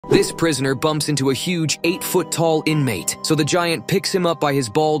This prisoner bumps into a huge 8-foot-tall inmate, so the giant picks him up by his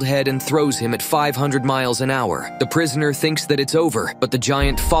bald head and throws him at 500 miles an hour. The prisoner thinks that it's over, but the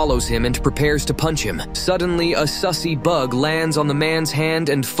giant follows him and prepares to punch him. Suddenly, a sussy bug lands on the man's hand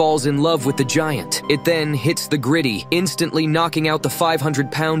and falls in love with the giant. It then hits the gritty, instantly knocking out the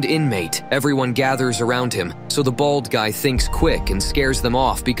 500-pound inmate. Everyone gathers around him, so the bald guy thinks quick and scares them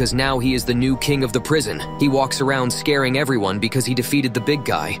off because now he is the new king of the prison. He walks around scaring everyone because he defeated the big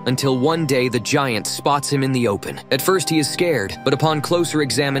guy, until one day the giant spots him in the open. At first he is scared, but upon closer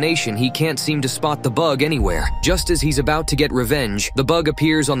examination he can't seem to spot the bug anywhere. Just as he's about to get revenge, the bug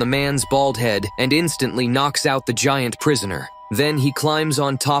appears on the man's bald head and instantly knocks out the giant prisoner. Then he climbs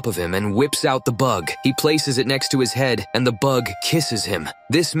on top of him and whips out the bug. He places it next to his head, and the bug kisses him.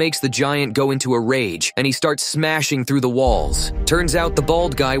 This makes the giant go into a rage, and he starts smashing through the walls. Turns out the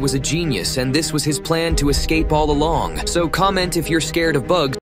bald guy was a genius, and this was his plan to escape all along. So comment if you're scared of bugs.